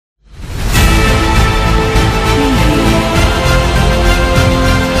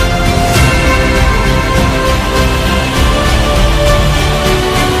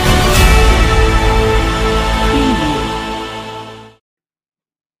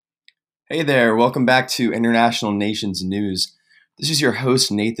Hey there, welcome back to International Nations News. This is your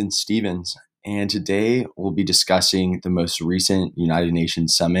host, Nathan Stevens, and today we'll be discussing the most recent United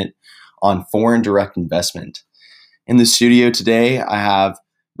Nations Summit on foreign direct investment. In the studio today, I have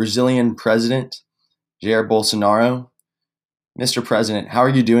Brazilian President Jair Bolsonaro. Mr. President, how are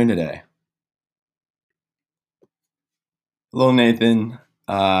you doing today? Hello, Nathan.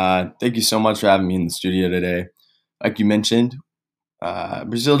 Thank you so much for having me in the studio today. Like you mentioned,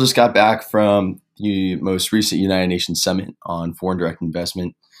 Brazil just got back from the most recent United Nations Summit on foreign direct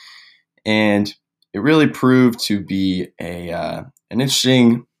investment, and it really proved to be an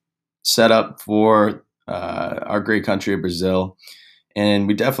interesting setup for our great country of Brazil. And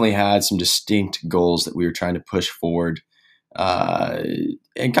we definitely had some distinct goals that we were trying to push forward uh,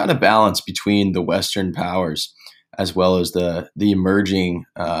 and kind of balance between the Western powers as well as the emerging,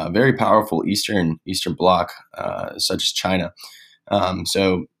 very powerful Eastern Bloc, such as China.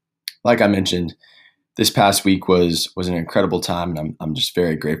 So, like I mentioned, this past week was an incredible time, and I'm just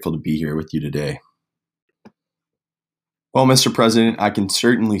very grateful to be here with you today. Well, Mr. President, I can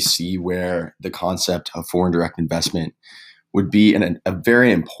certainly see where the concept of foreign direct investment would be a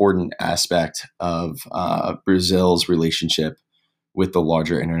very important aspect of Brazil's relationship with the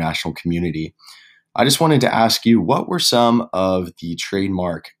larger international community. I just wanted to ask you, what were some of the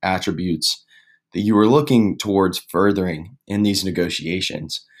trademark attributes that you were looking towards furthering in these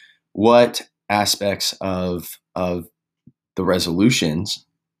negotiations? What aspects of the resolutions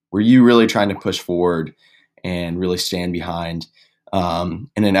were you really trying to push forward and really stand behind in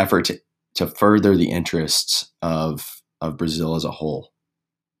an effort to further the interests of Brazil as a whole?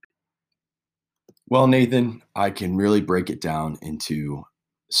 Well, Nathan, I can really break it down into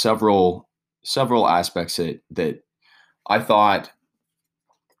several several aspects that I thought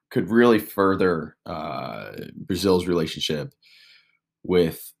could really further Brazil's relationship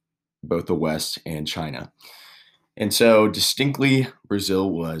with both the West and China. And so, distinctly, Brazil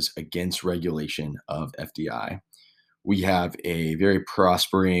was against regulation of FDI. We have a very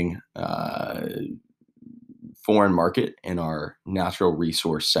prospering foreign market in our natural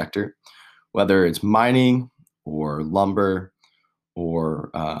resource sector, whether it's mining or lumber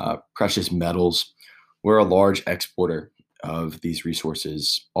or precious metals. We're a large exporter of these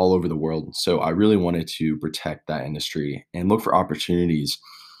resources all over the world. So I really wanted to protect that industry and look for opportunities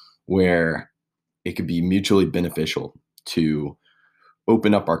where it could be mutually beneficial to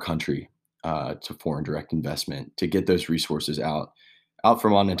open up our country to foreign direct investment, to get those resources out for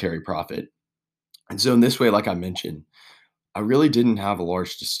monetary profit. And so in this way, like I mentioned, I really didn't have a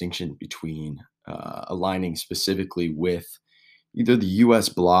large distinction between aligning specifically with either the U.S.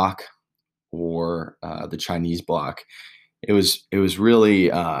 bloc or the Chinese bloc. It was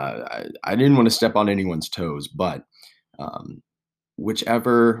really I didn't want to step on anyone's toes, but um,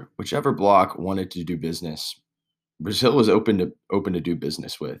 whichever bloc wanted to do business, Brazil was open to do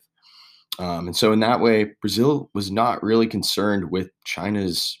business with. And so in that way, Brazil was not really concerned with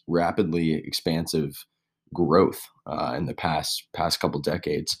China's rapidly expansive growth in the past couple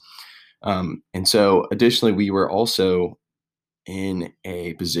decades. And so additionally, we were also in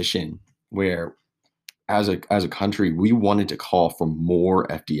a position where as a country, we wanted to call for more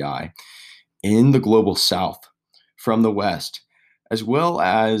FDI in the global south from the West, as well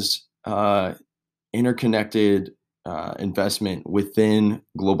as interconnected investment within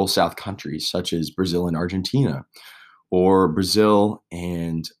global south countries such as Brazil and Argentina, or Brazil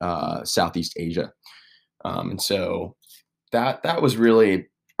and Southeast Asia. And so that was really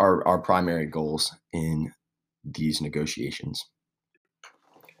our primary goals in these negotiations.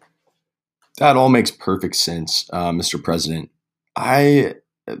 That all makes perfect sense, Mr. President. I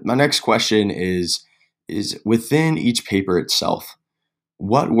My next question is within each paper itself,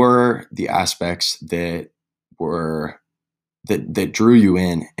 what were the aspects were that drew you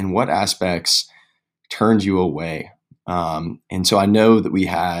in, and what aspects turned you away? And so I know that we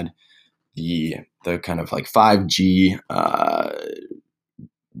had the kind of like 5G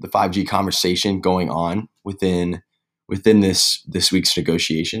the 5G conversation going on within this week's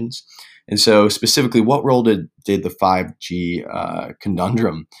negotiations. And so, specifically, what role did the 5G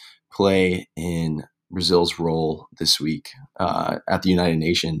conundrum play in Brazil's role this week at the United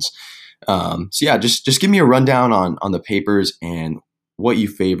Nations? So, yeah, just give me a rundown on the papers and what you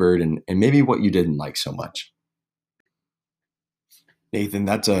favored, and maybe what you didn't like so much. Nathan,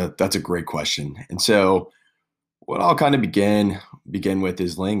 that's a great question. And so, what I'll kind of begin with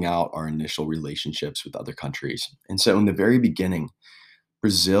is laying out our initial relationships with other countries. And so, in the very beginning,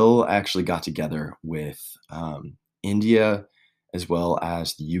 Brazil actually got together with India as well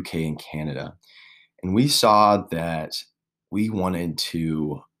as the UK and Canada. And we saw that we wanted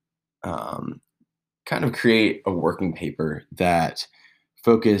to um, kind of create a working paper that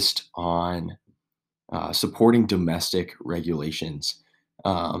focused on supporting domestic regulations,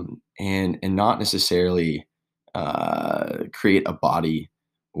 and not necessarily create a body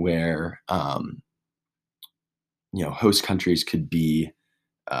where host countries could be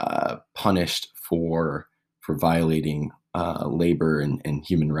punished for violating labor and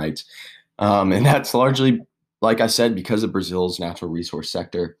human rights. And that's largely, like I said, because of Brazil's natural resource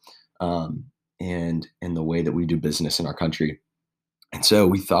sector, um, and the way that we do business in our country. And so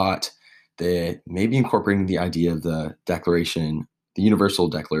we thought that maybe incorporating the idea of the Universal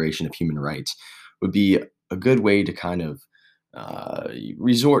Declaration of Human Rights, would be a good way to kind of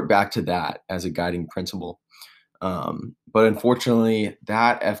resort back to that as a guiding principle. But unfortunately,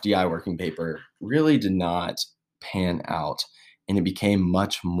 that FDI working paper really did not pan out, and it became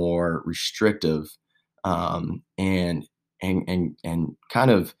much more restrictive, and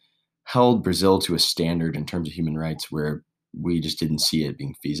kind of held Brazil to a standard in terms of human rights where we just didn't see it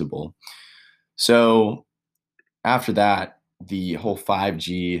being feasible. So after that, the whole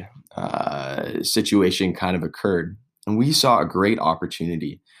 5G situation kind of occurred, and we saw a great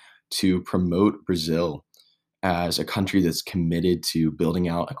opportunity to promote Brazil as a country that's committed to building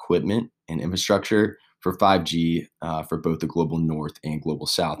out equipment and infrastructure for 5G, for both the global north and global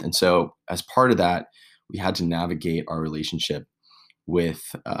south. And so, as part of that, we had to navigate our relationship with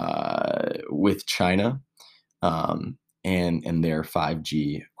China, and their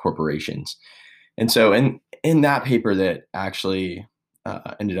 5G corporations. And so, in that paper that actually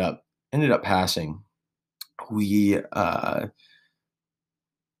ended up passing, we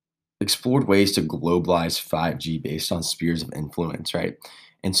explored ways to globalize 5G based on spheres of influence, right?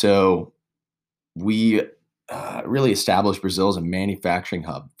 And so we really established Brazil as a manufacturing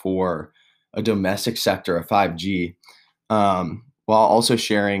hub for a domestic sector of 5G, while also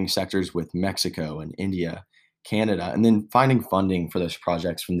sharing sectors with Mexico and India, Canada, and then finding funding for those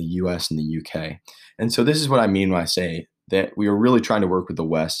projects from the US and the UK. And so this is what I mean when I say that we are really trying to work with the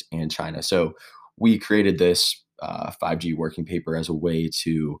West and China. So we created this 5G working paper as a way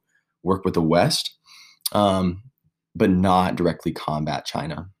to work with the West, um, but not directly combat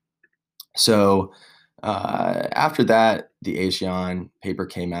China. So after that, the ASEAN paper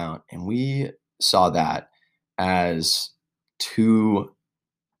came out, and we saw that as too,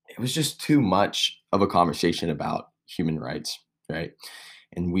 it was just too much of a conversation about human rights, right?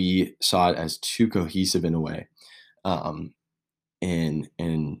 And we saw it as too cohesive in a way, um, in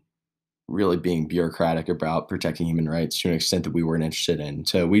really being bureaucratic about protecting human rights to an extent that we weren't interested in.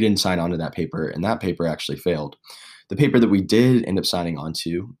 So we didn't sign on to that paper, and that paper actually failed. The paper that we did end up signing on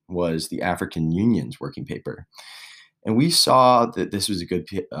to was the African Union's working paper. And we saw that this was a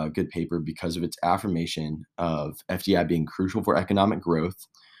good paper because of its affirmation of FDI being crucial for economic growth.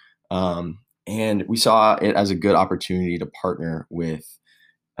 And we saw it as a good opportunity to partner with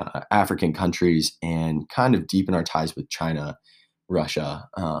African countries and kind of deepen our ties with China, Russia,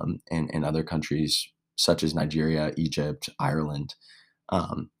 and other countries such as Nigeria, Egypt, Ireland.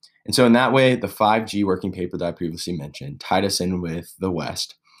 And so, in that way, the 5G working paper that I previously mentioned tied us in with the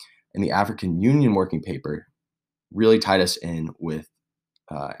West, and the African Union working paper really tied us in with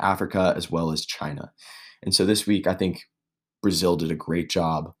Africa as well as China. And so, this week, I think Brazil did a great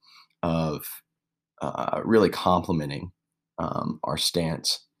job of really complementing our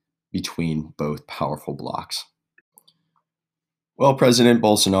stance between both powerful blocs. Well, President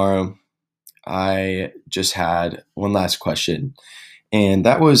Bolsonaro, I just had one last question, and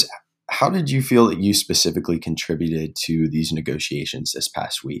that was, how did you feel that you specifically contributed to these negotiations this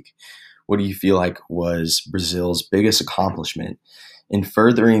past week? What do you feel like was Brazil's biggest accomplishment in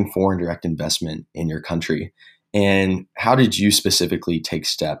furthering foreign direct investment in your country? And how did you specifically take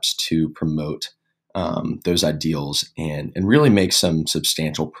steps to promote those ideals and really make some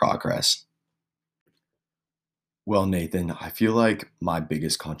substantial progress? Well, Nathan, I feel like my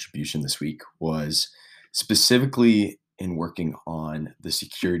biggest contribution this week was specifically in working on the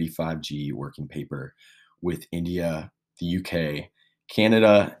Security 5G working paper with India, the UK,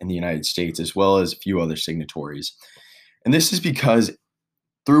 Canada, and the United States, as well as a few other signatories. And this is because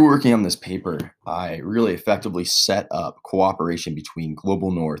through working on this paper, I really effectively set up cooperation between global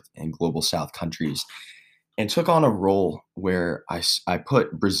North and global South countries, and took on a role where I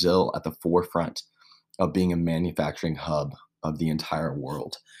put Brazil at the forefront of being a manufacturing hub of the entire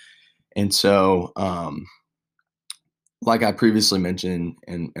world. And so, like I previously mentioned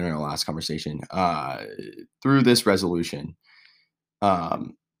in our last conversation, through this resolution,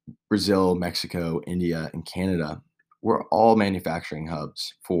 um, Brazil, Mexico, India, and Canada were all manufacturing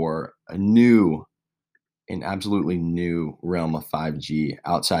hubs for a new an absolutely new realm of 5G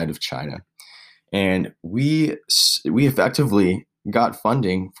outside of China. And we effectively got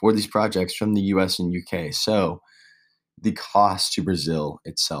funding for these projects from the US and UK. So the costs to Brazil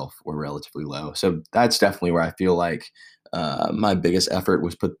itself were relatively low. So that's definitely where I feel like my biggest effort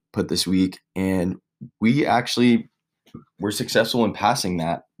was put this week, and we actually were successful in passing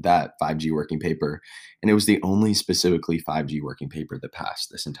that 5G working paper, and it was the only specifically 5G working paper that passed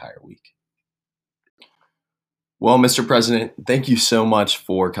this entire week. Well, Mr. President, thank you so much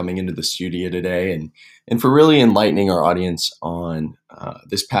for coming into the studio today and for really enlightening our audience on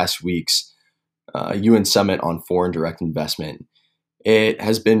this past week's UN Summit on Foreign Direct Investment. It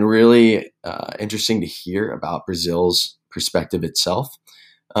has been really interesting to hear about Brazil's perspective itself.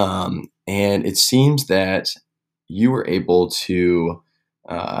 And it seems that you were able to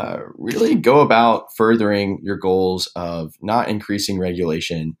really go about furthering your goals of not increasing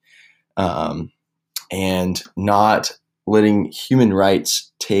regulation, um, and not letting human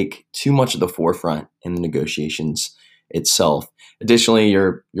rights take too much of the forefront in the negotiations itself. Additionally,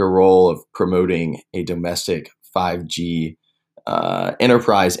 your role of promoting a domestic 5G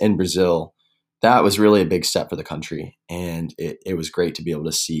enterprise in Brazil, that was really a big step for the country, and it was great to be able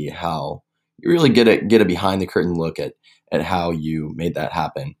to see how you really get a behind the curtain look at how you made that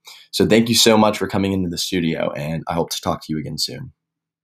happen. So thank you so much for coming into the studio, and I hope to talk to you again soon.